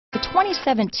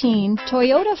2017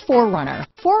 Toyota 4Runner.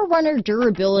 4Runner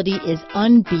durability is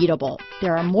unbeatable.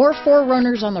 There are more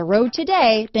 4Runners on the road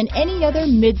today than any other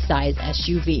midsize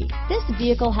SUV. This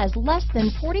vehicle has less than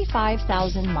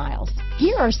 45,000 miles.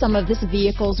 Here are some of this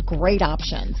vehicle's great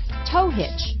options: tow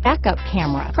hitch, backup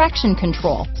camera, traction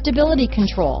control, stability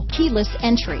control, keyless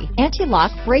entry,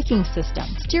 anti-lock braking system,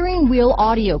 steering wheel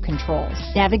audio controls,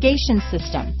 navigation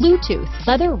system, Bluetooth,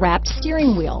 leather-wrapped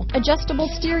steering wheel, adjustable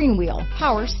steering wheel,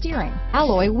 power steering,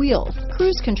 alloy wheels,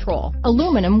 cruise control,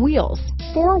 aluminum wheels,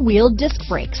 four-wheel disc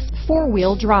brakes,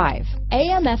 four-wheel drive,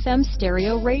 AM/FM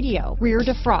stereo radio, rear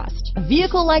defrost. A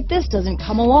vehicle like this doesn't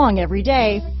come along every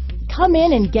day. Come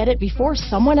in and get it before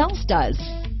someone else does.